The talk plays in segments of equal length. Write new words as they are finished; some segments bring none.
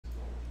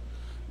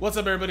What's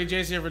up, everybody?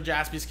 Jay's here for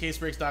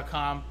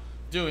JaspysCaseBreaks.com.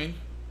 Doing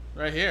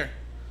right here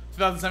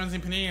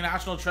 2017 Panini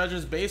National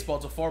Treasures Baseball.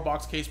 It's a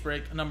 4-box case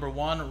break, number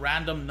 1,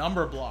 random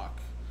number block.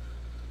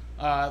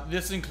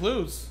 This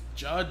includes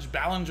Judge,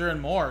 Ballinger,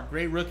 and more.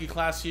 Great rookie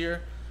class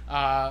here.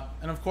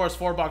 And of course,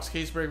 4-box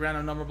case break,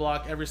 random number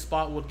block. Every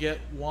spot would get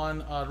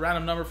one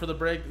random number for the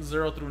break,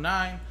 0 through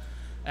 9.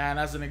 And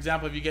as an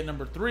example, if you get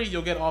number 3,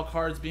 you'll get all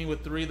cards being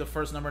with 3, the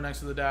first number next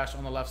to the dash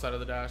on the left side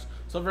of the dash.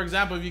 So for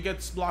example, if you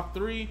get block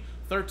 3,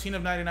 13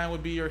 of 99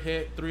 would be your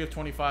hit, 3 of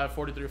 25,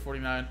 43 of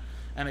 49,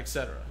 and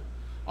etc.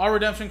 All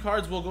redemption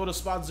cards will go to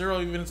spot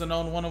 0, even if it's a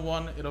known 1 of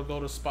 1, it'll go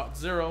to spot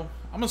 0.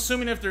 I'm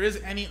assuming if there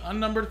is any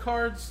unnumbered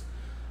cards,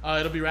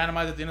 it'll be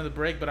randomized at the end of the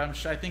break, but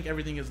I think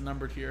everything is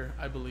numbered here,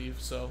 I believe.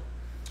 So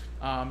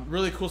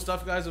really cool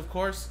stuff, guys, of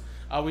course.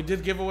 We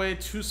did give away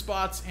 2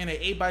 spots in an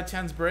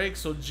 8x10s break,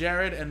 so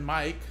Jared and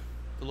Mike,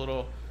 the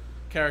little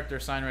character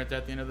sign right there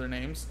at the end of their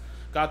names,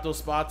 got those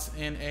spots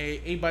in a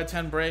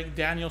 8x10 break.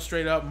 Daniel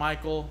straight up,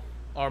 Mike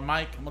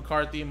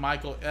McCarthy,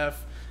 Michael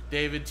F,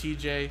 David,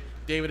 TJ,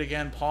 David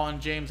again, Paul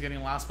and James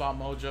getting last spot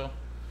mojo.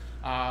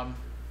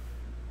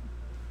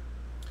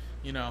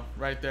 You know,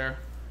 right there.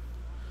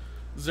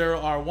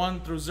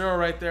 1 through 0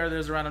 right there.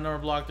 There's a random number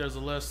block. There's a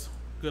list.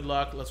 Good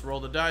luck. Let's roll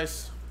the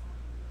dice.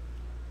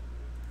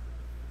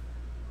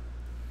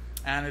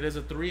 And it is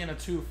a 3 and a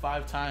 2,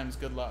 5 times.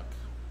 Good luck.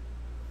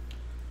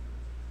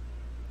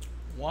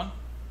 1,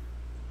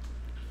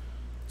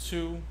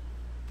 2,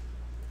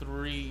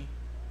 3,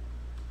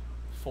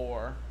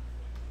 4,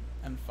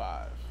 and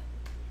 5.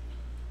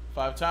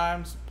 5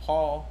 times.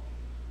 Paul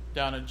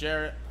down to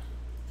Jarrett.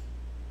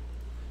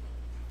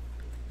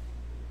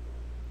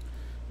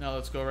 Now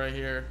let's go right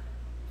here.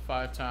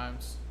 5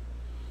 times.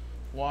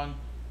 1,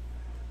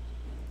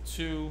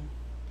 2,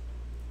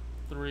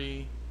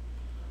 3,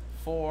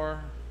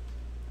 4,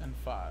 and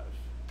 5.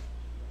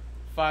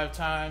 5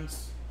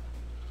 times.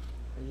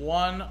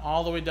 1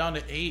 all the way down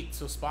to 8.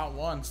 So spot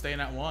 1,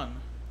 staying at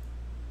 1.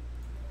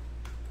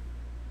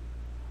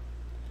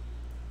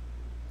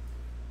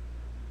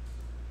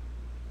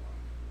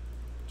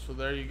 So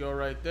there you go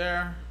right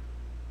there.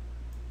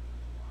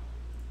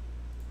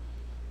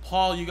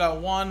 Paul, you got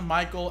 1.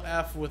 Michael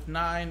F with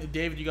 9.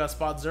 David, you got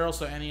spot 0,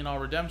 so any and all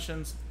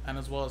redemptions, and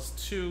as well as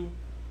 2.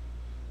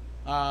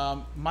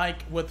 Mike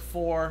with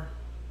 4.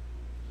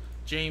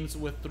 James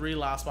with 3,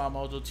 last spot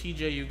mojo.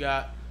 TJ, you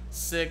got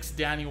 6.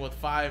 Daniel with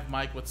 5.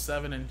 Mike with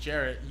 7. And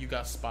Jarrett, you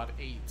got spot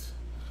 8.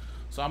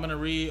 So I'm going to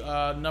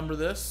re-number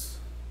this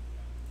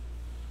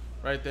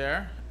right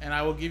there. And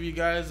I will give you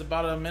guys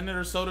about a minute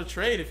or so to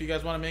trade if you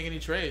guys want to make any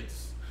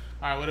trades.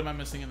 All right, what am I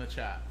missing in the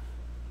chat?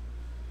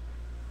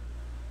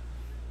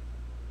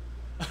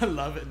 I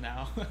love it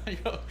now.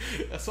 Yo,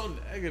 that's so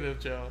negative,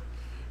 Joe.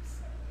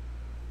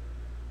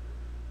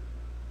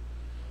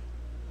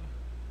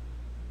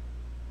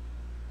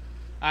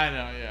 I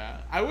know, yeah.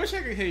 I wish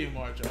I could hit you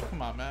more, Joe.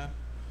 Come on, man.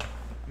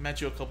 I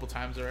met you a couple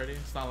times already.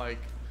 It's not like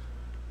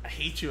I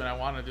hate you and I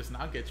want to just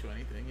not get you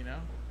anything, you know?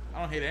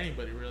 I don't hate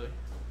anybody, really.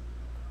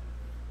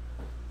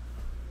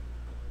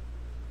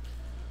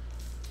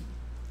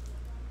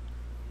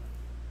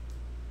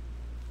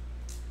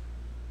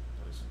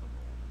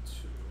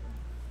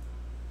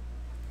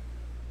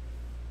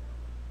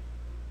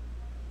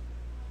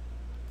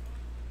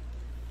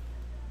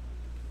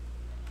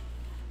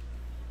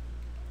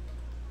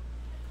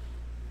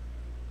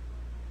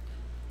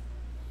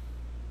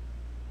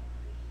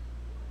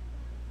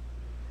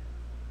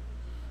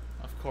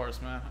 Of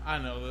course, man. I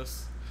know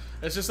this.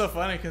 It's just so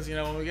funny because, you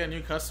know, when we get new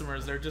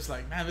customers, they're just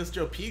like, man, this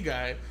Joe P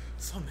guy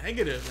is so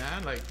negative,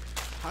 man. Like,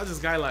 how's this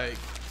guy, like,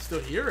 still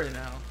here right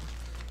now?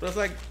 But it's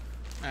like,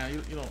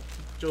 man, you know,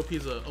 Joe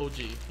P's a OG,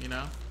 you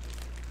know?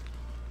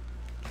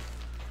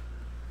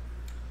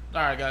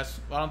 All right, guys.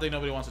 Well, I don't think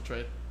nobody wants to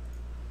trade.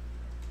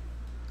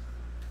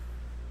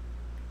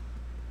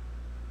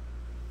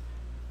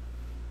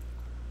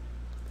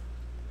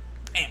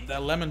 Damn,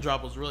 that lemon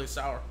drop was really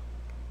sour.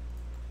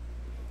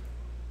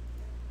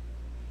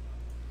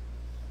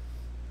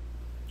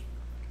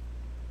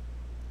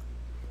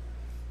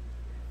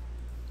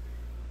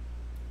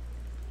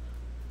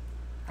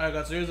 Alright,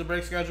 guys, so here's the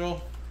break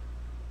schedule.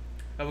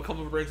 I have a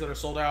couple of breaks that are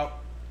sold out.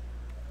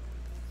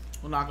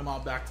 We'll knock them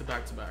out back to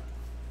back to back.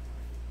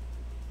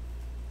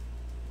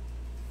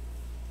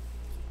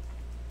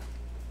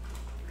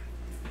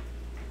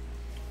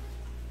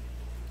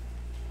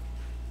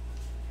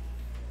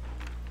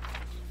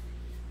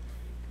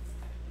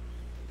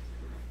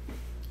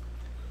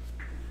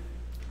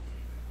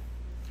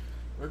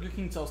 Burger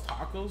King sells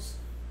tacos?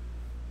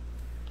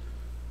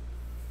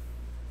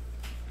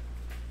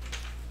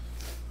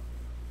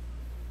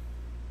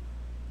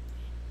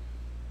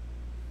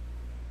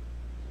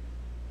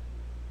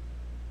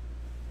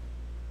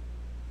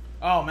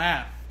 Oh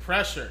man,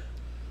 pressure.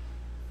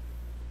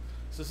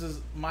 So this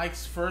is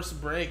Mike's first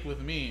break with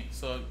me.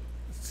 So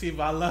let's see if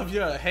I love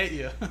you or I hate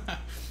you.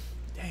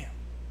 Damn.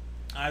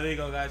 Alright, there you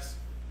go, guys.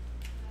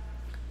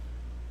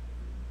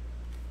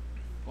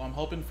 Well, I'm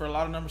hoping for a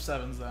lot of number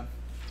 7s then.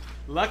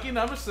 Lucky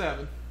number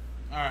 7.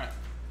 Alright.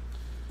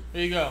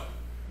 Here you go.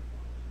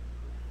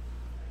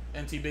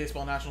 NT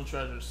Baseball National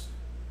Treasures.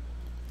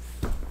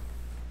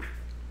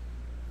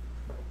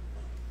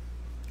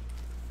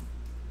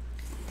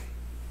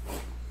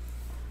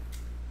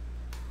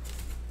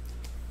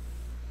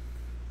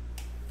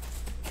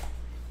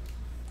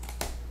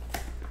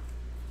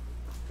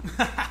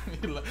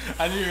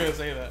 I knew you were going to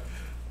say that.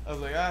 I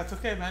was like, it's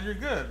okay, man. You're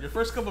good. Your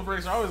first couple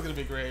breaks are always going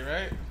to be great,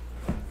 right?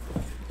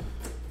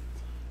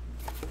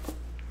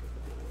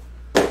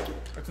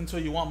 That's until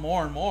you want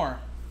more and more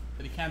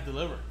that he can't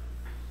deliver.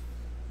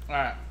 All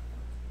right.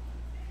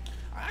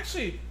 I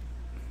actually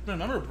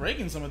remember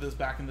breaking some of this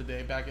back in the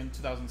day, back in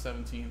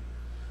 2017.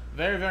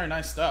 Very, very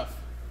nice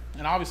stuff.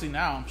 And obviously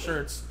now, I'm sure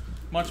it's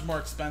much more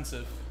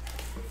expensive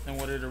than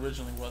what it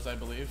originally was, I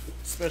believe.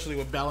 Especially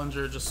with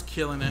Bellinger just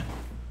killing it.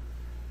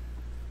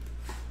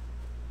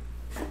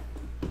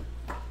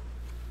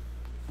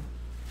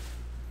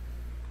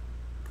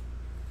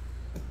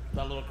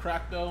 That little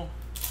crack, though.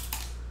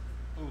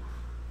 Ooh.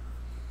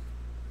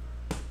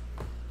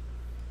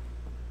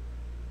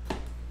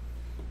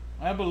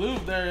 I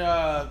believe their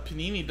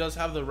Panini does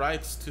have the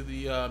rights to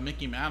the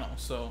Mickey Mantle.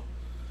 So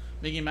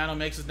Mickey Mantle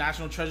makes his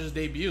National Treasures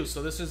debut.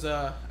 So this is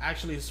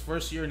actually his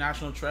first year in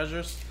National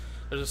Treasures.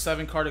 There's a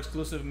 7-card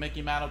exclusive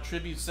Mickey Mantle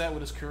tribute set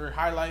with his career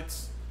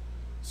highlights.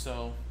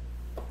 So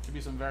could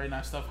be some very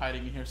nice stuff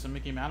hiding in here. Some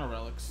Mickey Mantle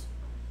relics.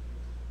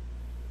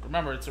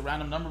 Remember, it's a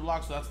random number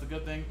block, so that's the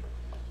good thing.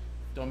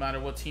 Don't matter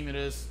what team it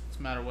is, it's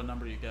a matter what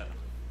number you get.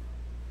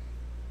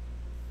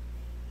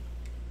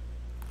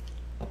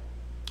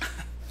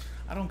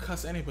 I don't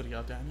cuss anybody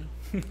out, Daniel.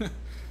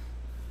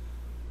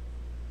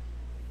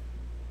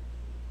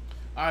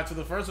 Alright, so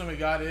the first one we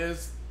got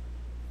is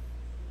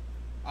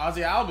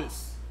Ozzie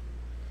Albies.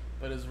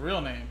 But his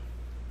real name.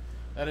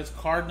 That is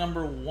card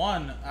number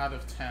 1 out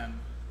of 10.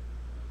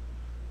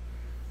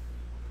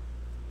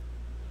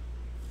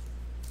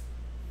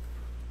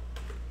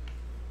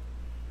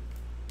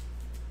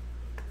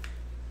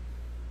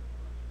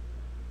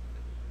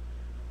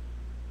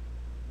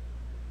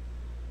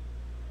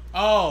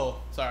 Oh,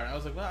 sorry. I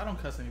was like, well, I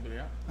don't cuss anybody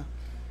out.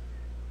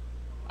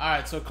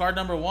 Alright, so card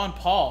number 1,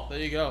 Paul. There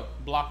you go.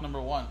 Block number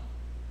 1.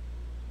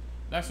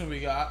 Next one we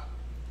got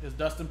is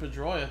Dustin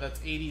Pedroia. That's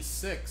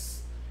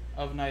 86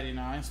 of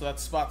 99. So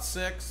that's spot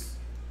 6.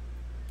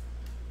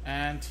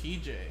 And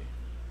TJ.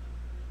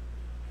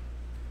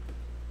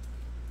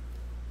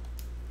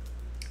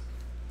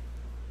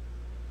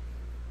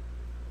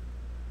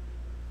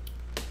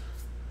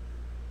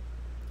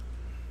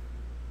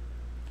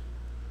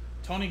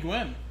 Tony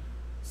Gwynn.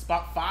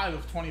 Spot 5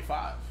 of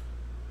 25.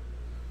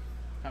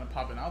 Kind of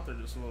popping out there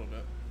just a little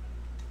bit.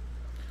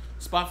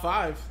 Spot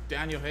 5,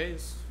 Daniel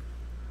Hayes.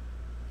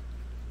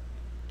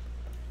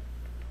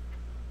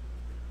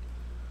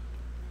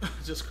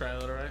 Just cry a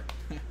little, right?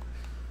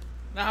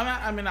 No,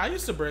 I mean, I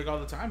used to break all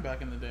the time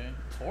back in the day.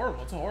 It's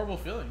horrible. It's a horrible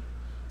feeling.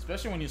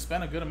 Especially when you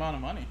spend a good amount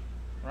of money.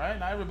 Right?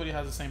 Not everybody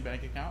has the same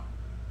bank account.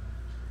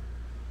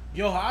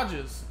 Gil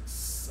Hodges.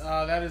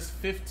 That is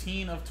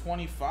 15 of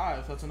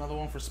 25. That's another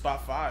one for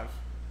spot 5.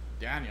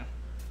 Daniel.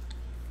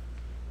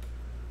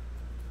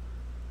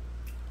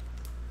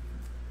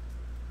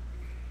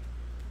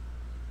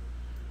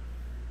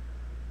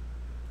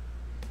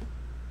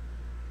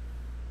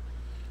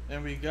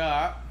 Then we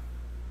got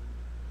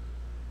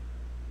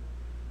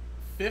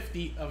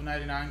 50 of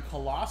 99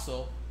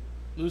 Colossal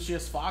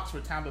Lucius Fox for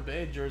Tampa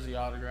Bay jersey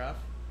autograph.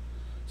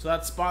 So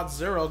that's spot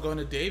 0 going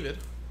to David.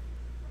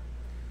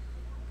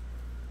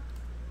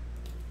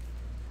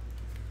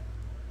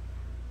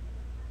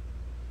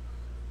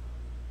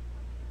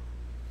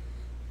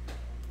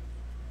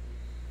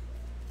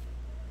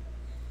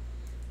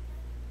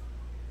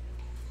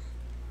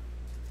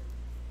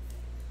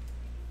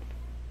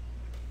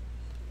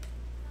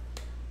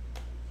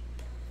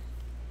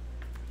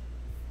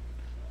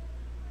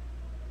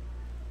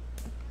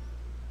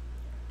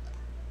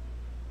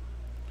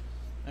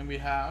 And we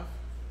have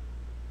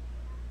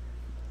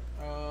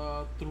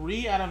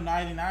 3 out of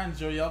 99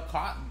 Joel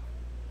Cotton.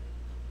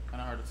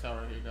 Kind of hard to tell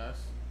right here, guys.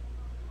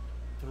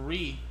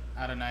 3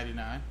 out of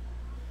 99.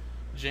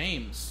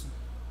 James.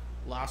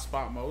 Last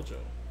spot mojo.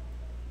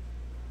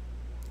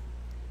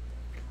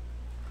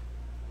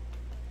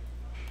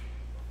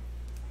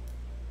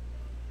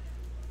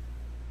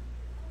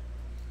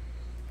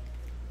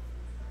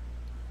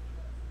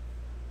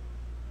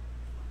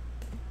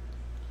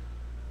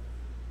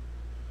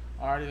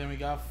 Alrighty, then we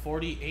got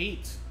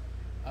 48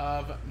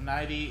 of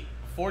 90,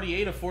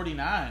 48 of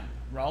 49.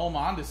 Raul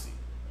Mondesi.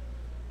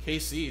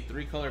 KC,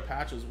 3-color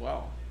patch as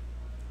well.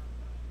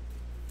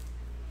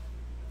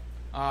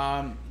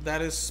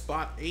 That is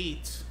spot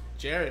 8.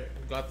 Jared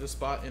got this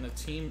spot in a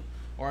team,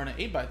 or in an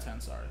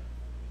 8x10, sorry.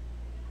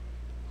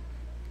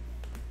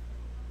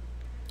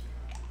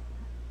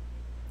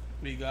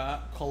 We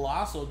got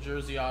Colossal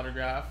jersey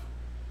autograph.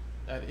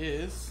 That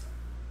is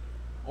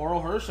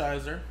Oral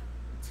Hershiser.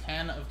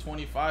 10 of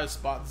 25,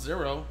 spot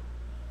 0.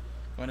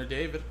 Going to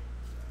David.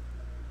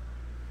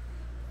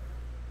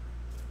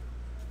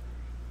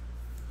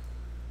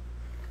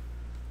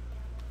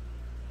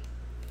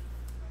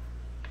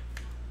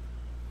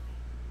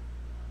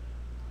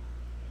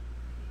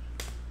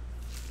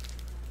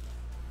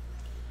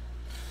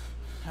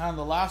 And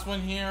the last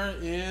one here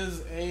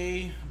is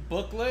a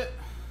booklet.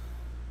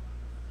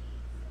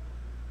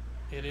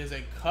 It is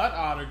a cut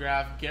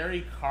autograph,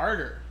 Gary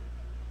Carter.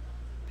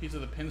 Piece of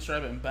the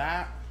pinstripe and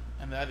bat.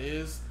 And that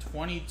is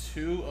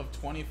 22 of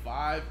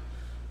 25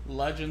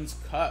 Legends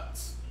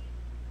cuts.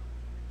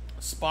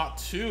 Spot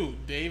 2,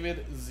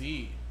 David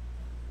Z.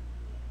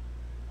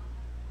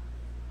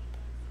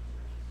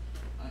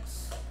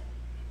 Nice.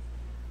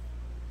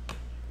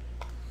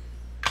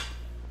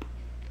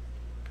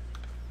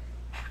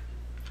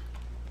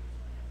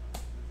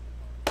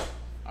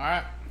 All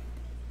right.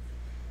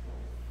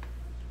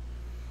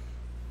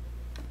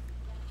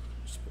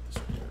 Just put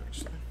this in here,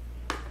 actually.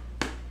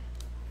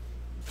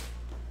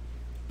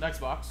 Next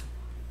box.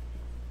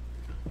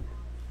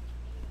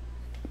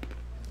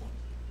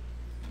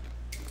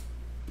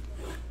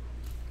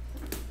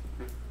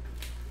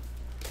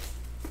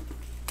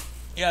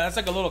 Yeah, that's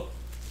like a little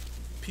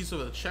piece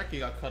of a check you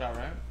got cut out,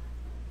 right?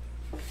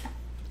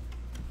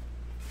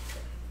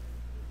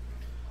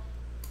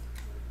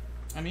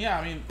 I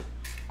mean,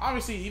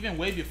 obviously, even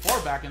way before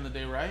back in the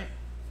day, right?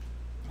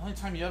 The only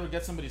time you ever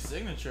get somebody's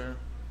signature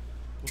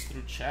was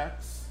through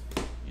checks,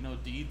 you know,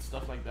 deeds,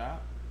 stuff like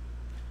that.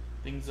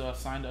 Things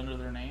signed under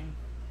their name.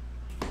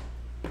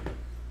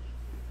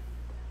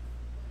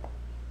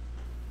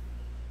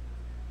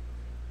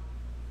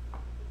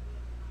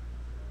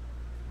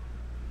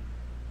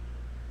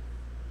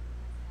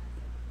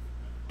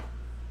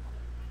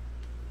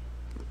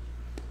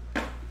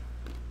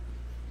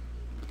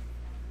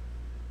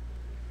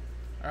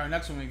 All right,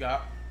 next one we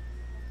got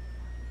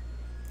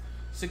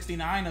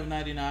 69 of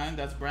 99.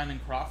 That's Brandon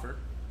Crawford.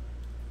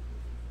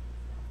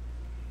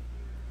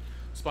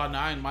 Spot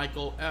 9,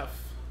 Michael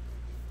F.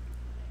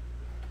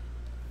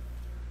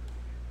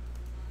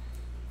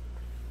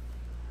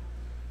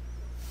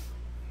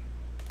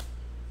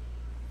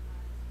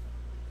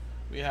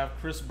 We have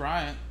Chris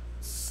Bryant,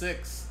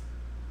 6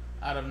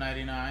 out of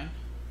 99.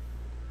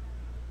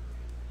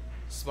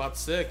 Spot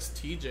 6,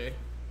 TJ.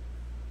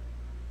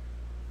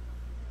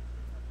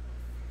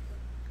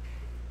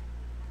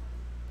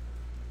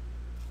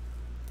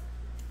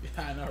 Yeah,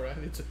 I know, right?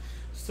 He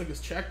just took his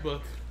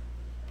checkbook.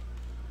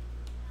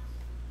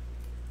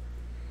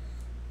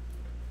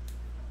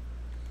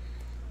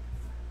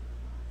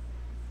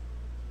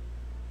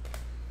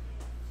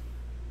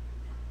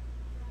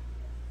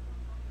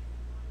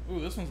 Ooh,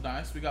 this one's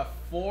nice. We got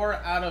 4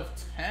 out of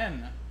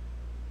 10.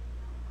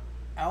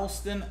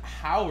 Alston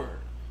Howard,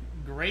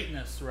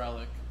 greatness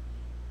relic.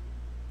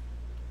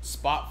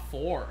 Spot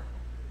 4.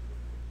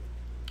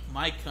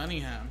 Mike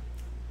Cunningham.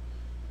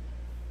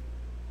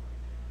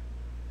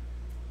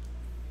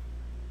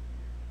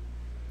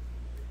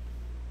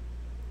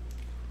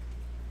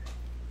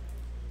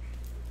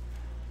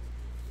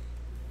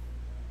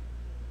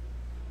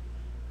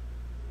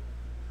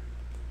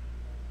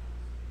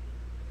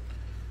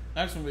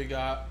 Next one we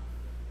got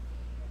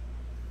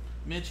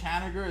Mitch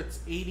Haniger. It's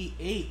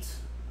 88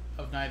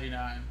 of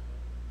 99.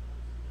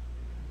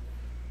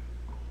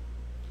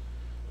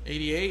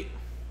 88.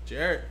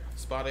 Jarrett,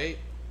 spot 8.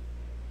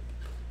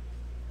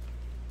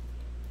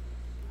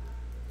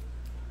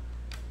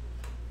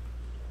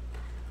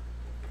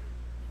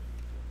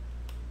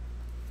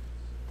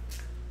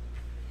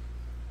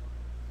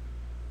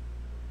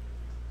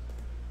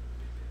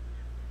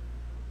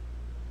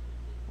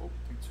 Oh,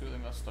 I think 2 of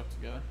them got stuck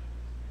together.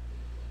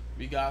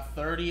 We got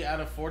 30 out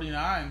of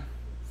 49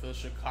 for the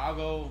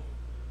Chicago,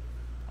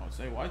 I would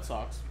say White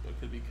Sox, but it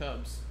could be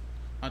Cubs.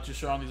 Not too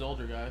sure on these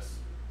older guys.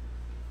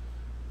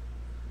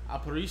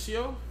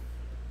 Aparicio.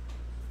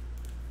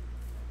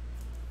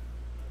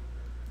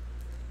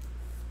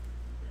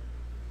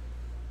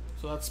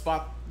 So that's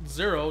spot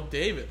 0,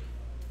 David.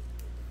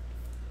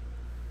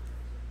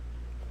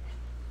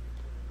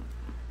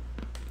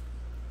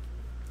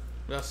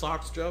 That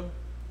Sox, Joe?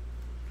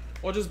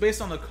 Well, just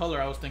based on the color,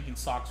 I was thinking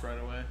Sox right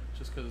away,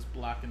 just because it's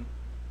black and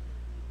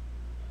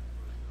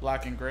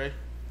gray.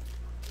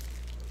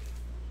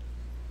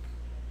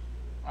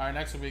 All right,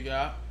 next one we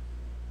got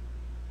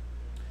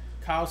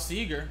Kyle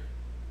Seager.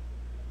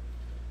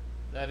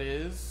 That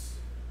is,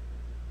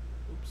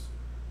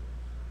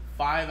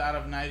 5 out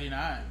of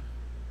 99.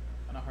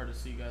 Kind of hard to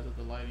see, guys, with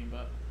the lighting,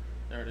 but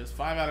there it is.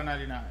 5 out of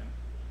 99.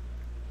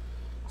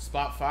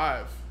 Spot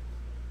 5.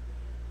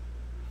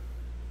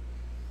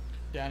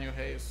 Daniel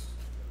Hayes.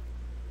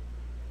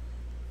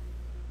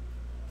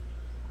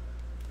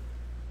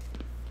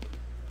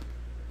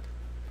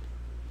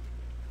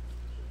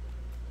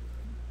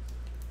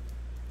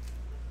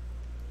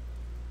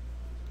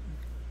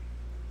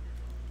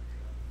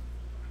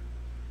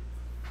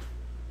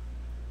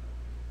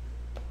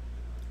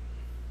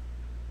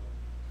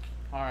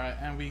 All right,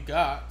 and we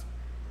got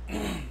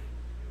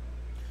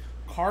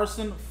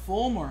Carson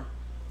Fulmer.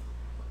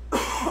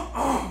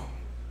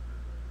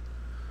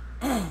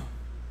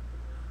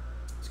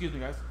 Excuse me,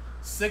 guys.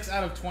 6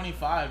 out of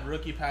 25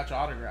 rookie patch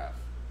autograph.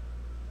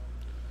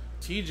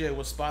 TJ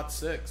was spot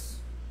 6.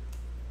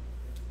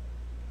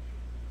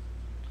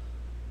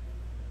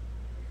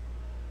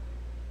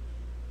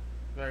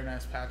 Very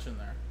nice patch in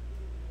there.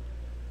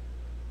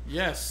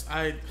 Yes,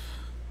 I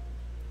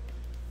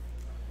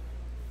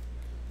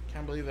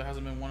can't believe there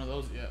hasn't been one of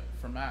those yet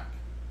for Mac.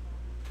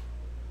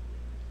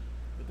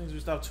 Good things we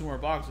still have 2 more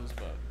boxes,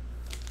 but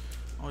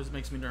always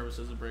makes me nervous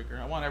as a breaker.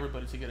 I want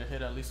everybody to get a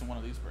hit at least in one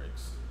of these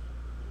breaks.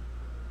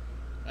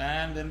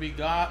 And then we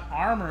got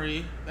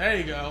Armory. There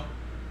you go.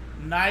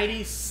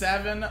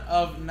 97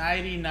 of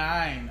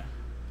 99.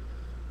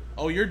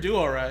 Oh, you're due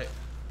all right.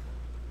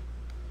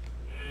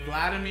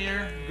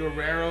 Vladimir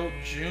Guerrero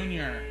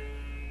Jr.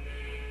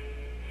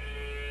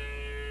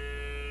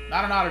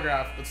 Not an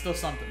autograph, but still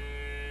something.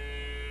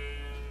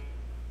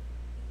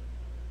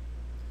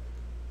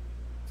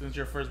 Since it's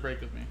your first break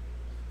with me.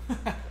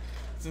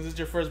 Since it's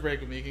your first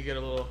break with me, you can get a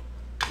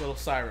little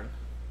siren.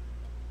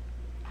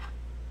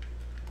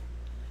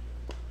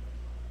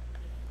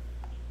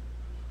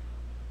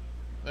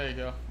 There you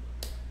go.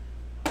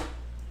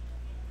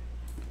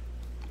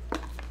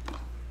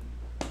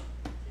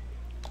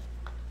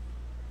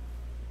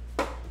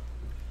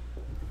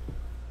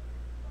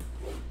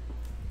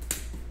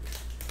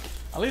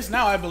 At least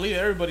now I believe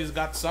everybody's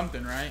got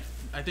something, right?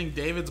 I think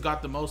David's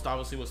got the most,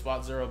 obviously, with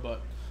spot 0,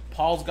 but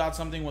Paul's got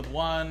something with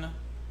 1.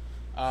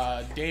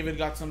 David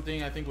got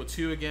something, I think, with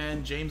 2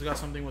 again. James got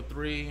something with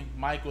 3.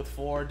 Mike with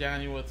 4.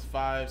 Daniel with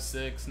 5,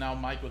 6. Now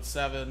Mike with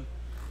 7.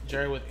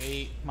 Jerry with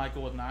 8.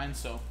 Michael with 9.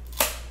 So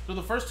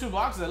the first 2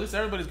 boxes, at least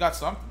everybody's got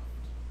something.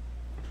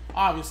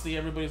 Obviously,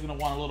 everybody's going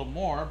to want a little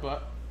more,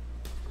 but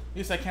at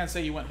least I can't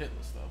say you went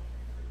hitless, though.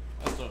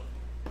 That's the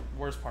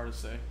worst part to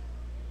say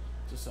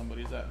to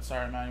somebody. Is that,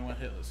 sorry, man, you went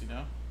hitless, you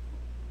know?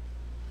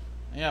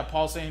 And yeah,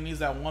 Paul's saying he needs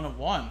that 1 of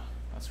 1.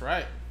 That's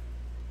right.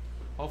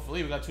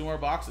 Hopefully, we got 2 more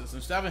boxes.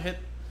 And just haven't hit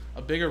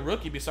a bigger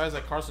rookie besides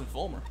that Carson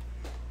Fulmer.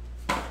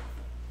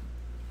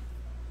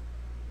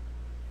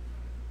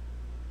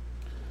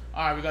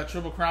 All right, we got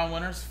Triple Crown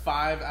winners.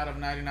 5 out of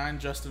 99,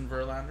 Justin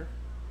Verlander.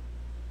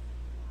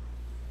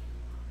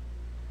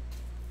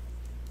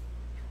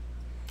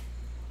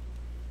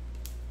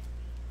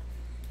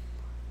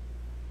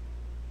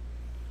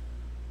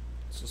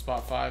 So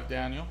spot 5,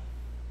 Daniel.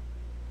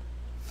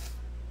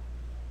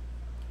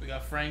 We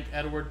got Frank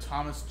Edward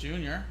Thomas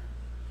Jr.,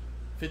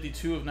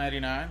 52 of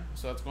 99.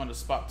 So that's going to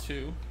spot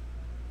 2,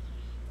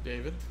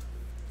 David.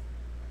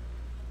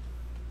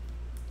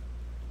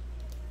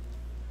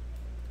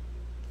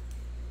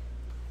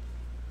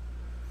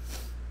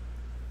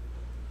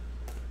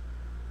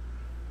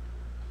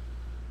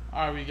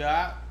 All right, we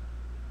got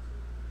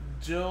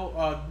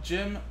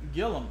Jim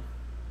Gillum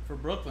for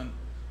Brooklyn,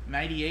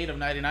 98 of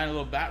 99, a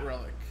little bat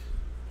relic.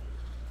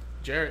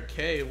 Jarrett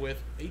K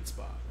with 8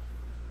 spot.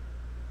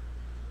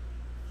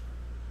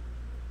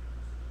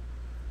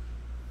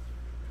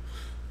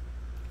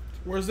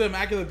 Where's the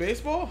Immaculate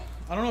Baseball?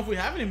 I don't know if we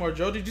have any more,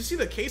 Joe. Did you see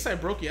the case I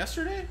broke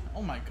yesterday?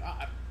 Oh my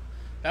God.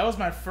 That was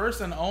my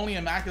first and only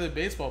Immaculate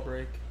Baseball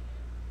break.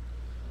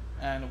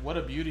 And what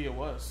a beauty it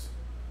was.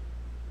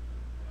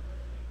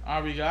 All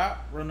right, we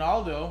got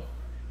Ronaldo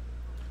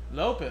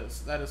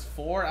Lopez. That is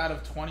 4 out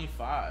of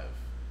 25.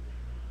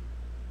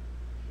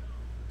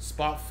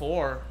 Spot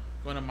 4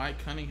 going to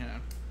Mike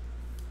Cunningham.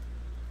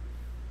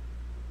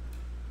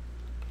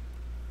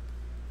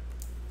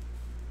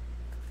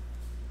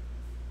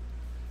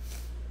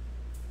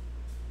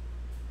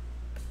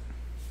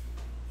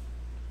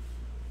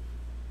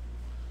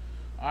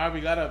 All right,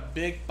 we got a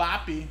big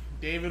boppy,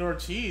 David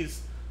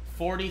Ortiz,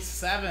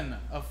 47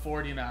 of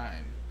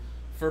 49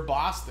 for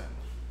Boston.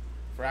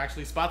 For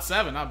actually spot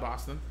 7, not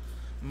Boston.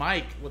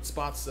 Mike with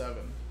spot 7.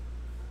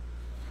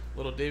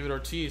 Little David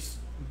Ortiz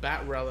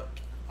bat relic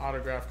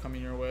autograph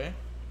coming your way.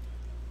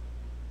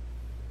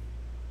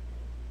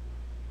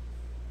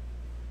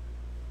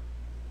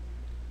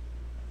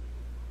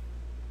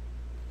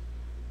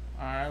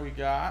 All right, we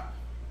got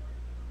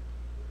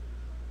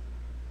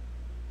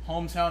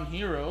Hometown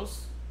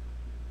Heroes.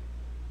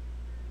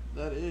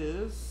 That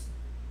is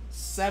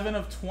 7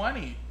 of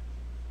 20.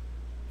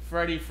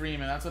 Freddie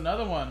Freeman. That's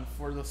another one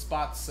for the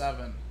spot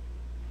 7.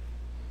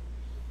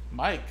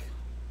 Mike.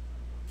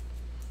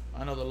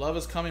 I know the love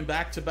is coming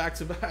back to back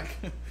to back.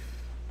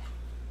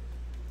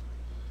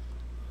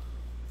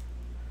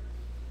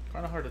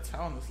 Kind of hard to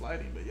tell in this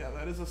lighting, but yeah,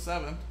 that is a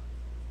 7.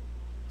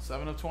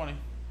 7 of 20.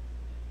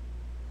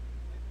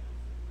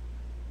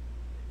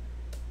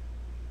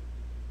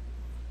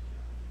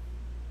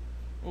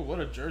 Oh, what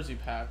a jersey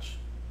patch.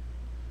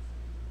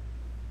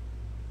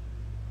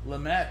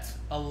 Lamette,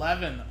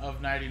 11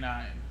 of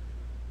 99.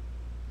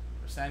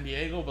 For San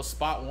Diego, but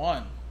spot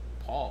 1,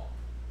 Paul.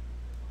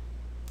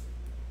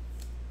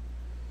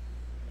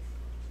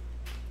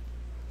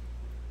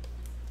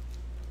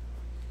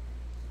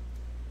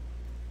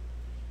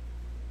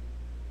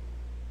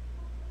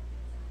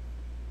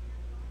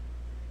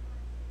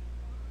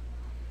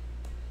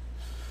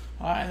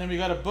 All right, and then we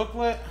got a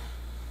booklet.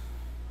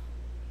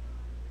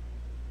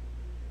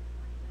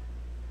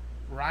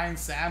 Ryan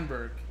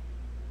Sandberg.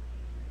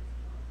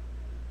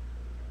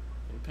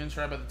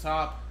 Pinstripe at the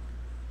top.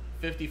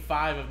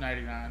 55 of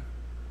 99.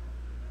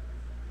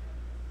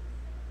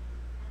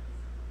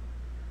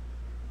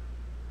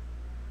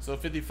 So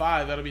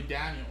 55, that'll be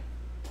Daniel.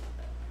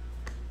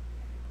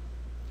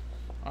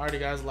 Alrighty,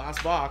 guys,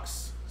 last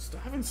box. Still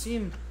haven't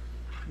seen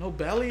no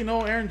Belly,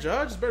 no Aaron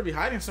Judge. This better be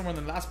hiding somewhere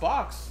in the last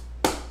box.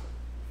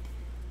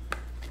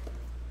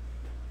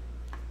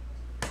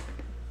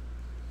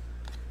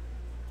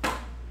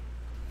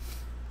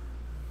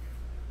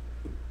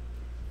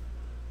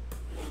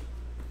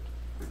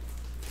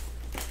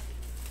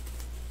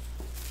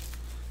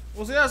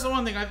 Well, see, that's the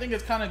one thing. I think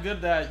it's kind of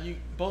good that you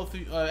both,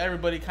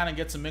 everybody kind of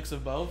gets a mix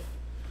of both.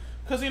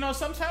 Because, you know,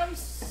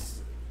 sometimes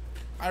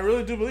I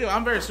really do believe,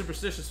 I'm very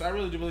superstitious, so I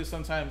really do believe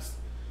sometimes,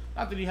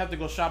 not that you have to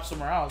go shop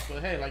somewhere else,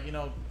 but hey, like, you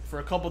know, for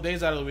a couple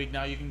days out of the week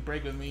now, you can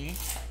break with me.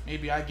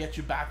 Maybe I get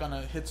you back on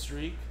a hit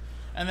streak.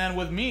 And then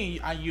with me,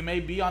 you may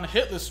be on a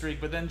hitless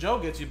streak, but then Joe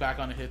gets you back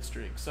on a hit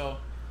streak. So,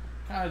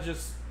 kind of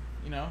just,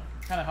 you know,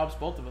 kind of helps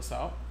both of us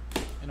out,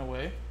 in a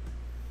way.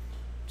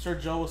 I'm sure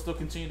Joe will still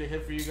continue to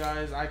hit for you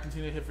guys. I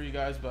continue to hit for you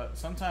guys, but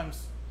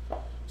sometimes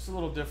just a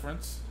little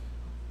difference.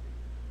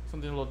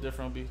 Something a little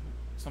different will be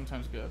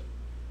sometimes good.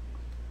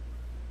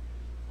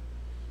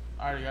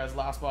 Alright, guys,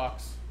 last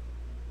box.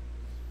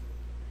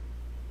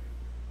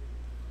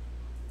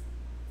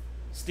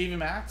 Stevie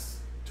Max,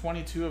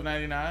 22 of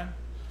 99.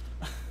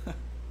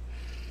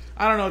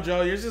 I don't know,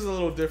 Joe. Yours is a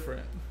little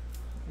different.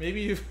 Maybe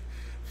you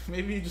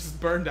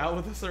just burned out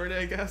with us already,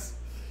 I guess.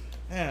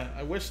 Man,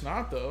 I wish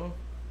not, though.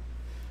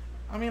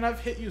 I mean,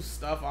 I've hit you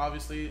stuff,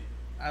 obviously,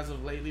 as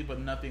of lately, but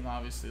nothing,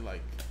 obviously,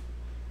 like,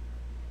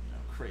 you know,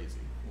 crazy.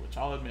 Which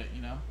I'll admit,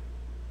 you know.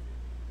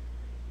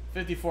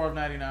 54 of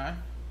 99.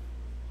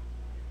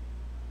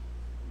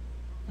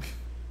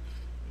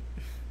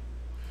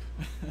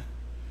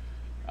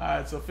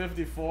 Alright, so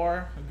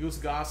 54, Goose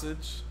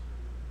Gossage,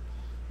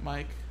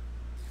 Mike.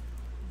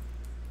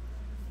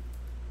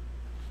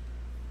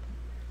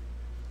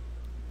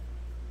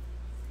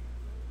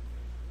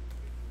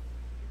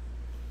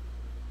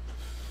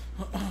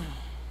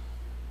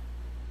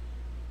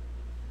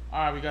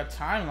 Alright, we got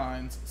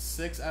timelines.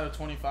 6 out of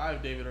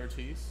 25, David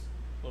Ortiz.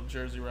 Little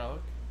jersey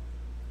relic.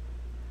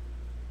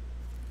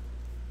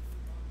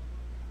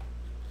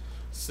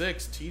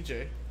 6,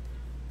 TJ.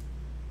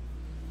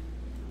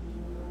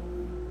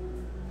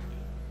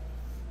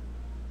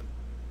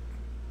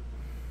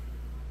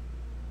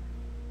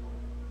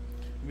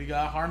 We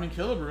got Harmon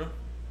Killebrew.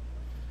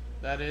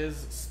 That is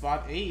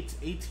spot 8,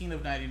 18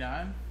 of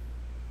 99.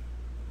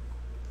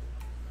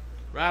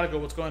 Radical,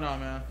 what's going on,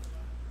 man?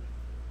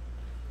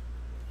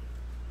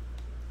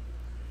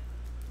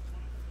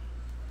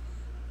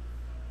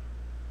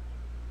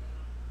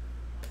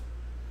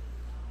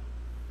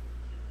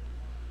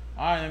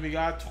 All right, then we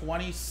got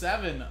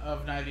 27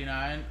 of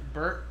 99,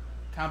 Bert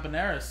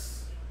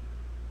Campaneris.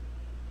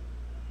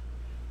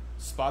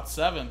 Spot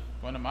 7,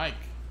 going to Mike.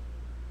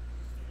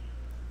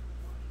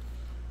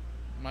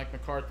 Mike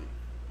McCarthy.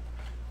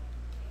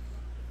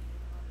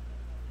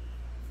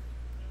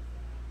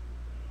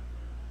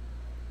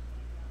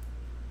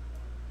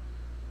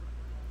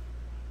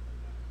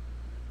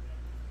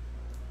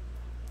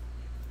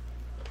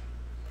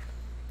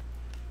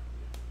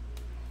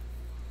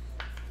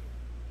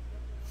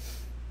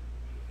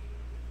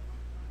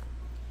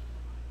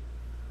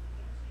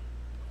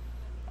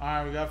 All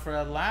right, we got for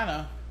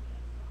Atlanta,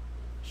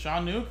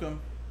 Sean Newcomb,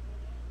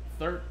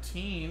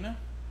 13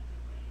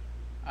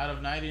 out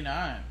of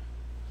 99.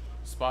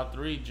 Spot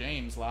 3,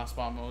 James, last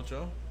spot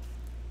mojo.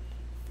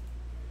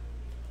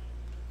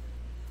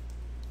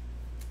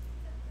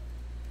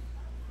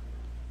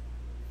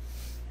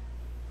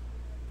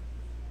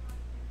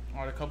 All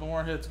right, a couple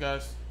more hits,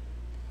 guys.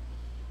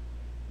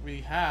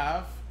 We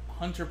have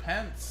Hunter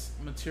Pence,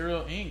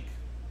 Material Inc.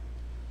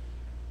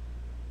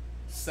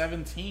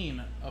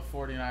 17 of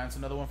 49. It's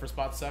another one for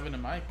spot 7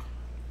 and Mike.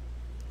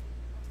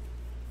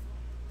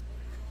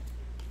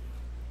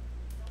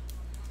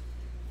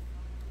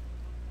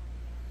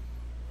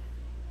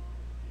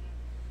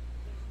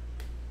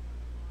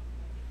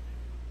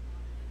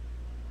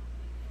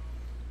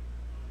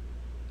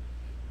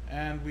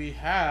 And we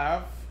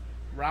have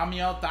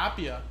Ramiel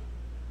Tapia,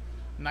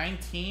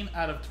 19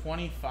 out of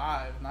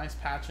 25. Nice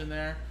patch in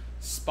there.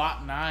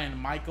 Spot 9,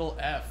 Michael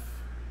F.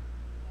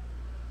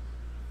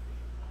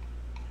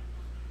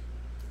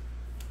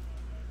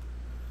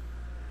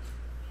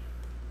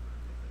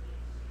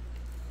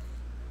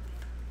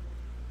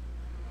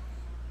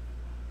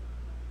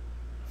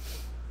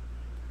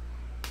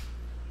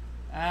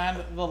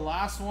 And the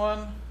last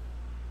one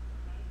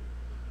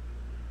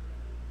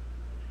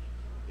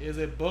is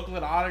a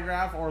booklet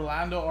autograph,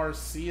 Orlando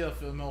Arcia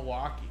for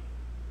Milwaukee.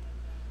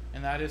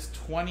 And that is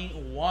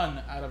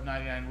 21 out of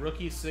 99.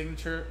 Rookie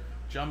signature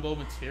jumbo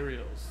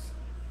materials.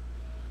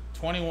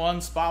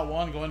 21, spot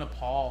 1, going to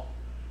Paul.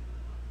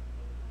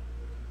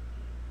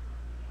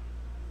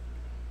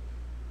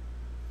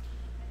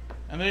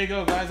 And there you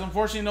go, guys.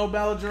 Unfortunately, no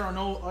Bellinger or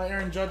no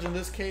Aaron Judge in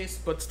this case,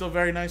 but still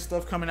very nice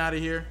stuff coming out of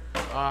here.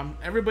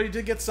 Everybody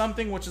did get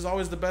something, which is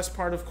always the best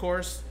part, of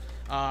course.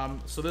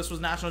 So this was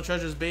National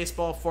Treasures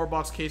Baseball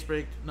 4-box case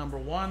break number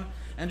 1.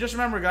 And just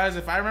remember, guys,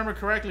 if I remember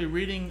correctly,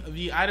 reading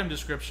the item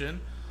description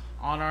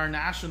on our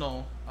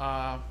National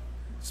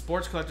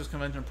Sports Collectors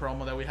Convention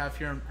promo that we have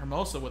here in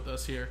Hermosa with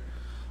us here,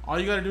 All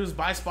you got to do is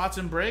buy spots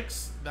and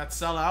breaks that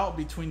sell out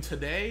between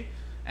today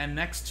and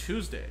next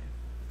Tuesday.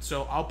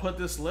 So I'll put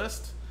this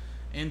list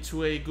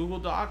into a Google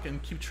Doc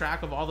and keep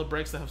track of all the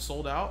breaks that have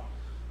sold out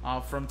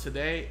from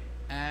today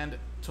and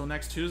till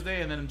next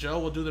Tuesday. And then Joe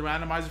will do the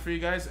randomizer for you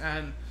guys.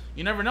 And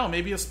you never know,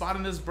 maybe a spot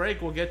in this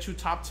break will get you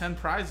top 10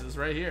 prizes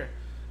right here,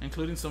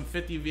 including some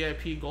 50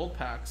 VIP gold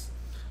packs.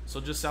 So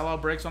just sell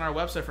out breaks on our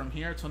website from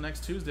here till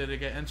next Tuesday to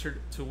get entered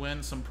to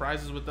win some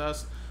prizes with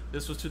us.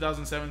 This was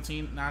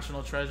 2017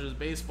 National Treasures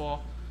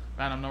Baseball,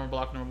 random number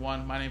block number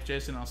 1. My name's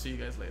Jason. I'll see you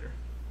guys later.